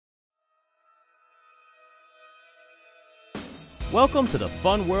Welcome to the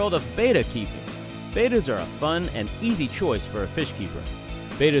fun world of betta keeping. Bettas are a fun and easy choice for a fish keeper.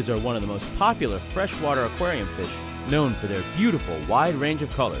 Bettas are one of the most popular freshwater aquarium fish, known for their beautiful wide range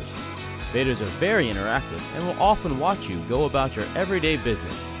of colors. Bettas are very interactive and will often watch you go about your everyday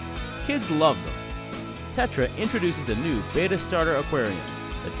business. Kids love them. Tetra introduces a new betta starter aquarium,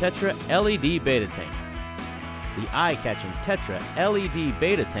 the Tetra LED Betta Tank. The eye-catching Tetra LED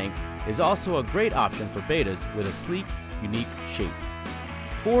Betta Tank is also a great option for bettas with a sleek, unique shape.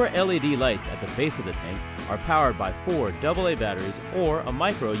 4 LED lights at the base of the tank are powered by 4 AA batteries or a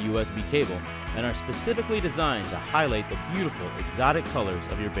micro USB cable and are specifically designed to highlight the beautiful exotic colors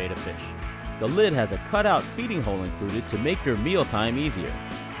of your betta fish. The lid has a cutout feeding hole included to make your mealtime easier.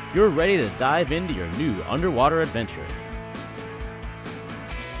 You're ready to dive into your new underwater adventure.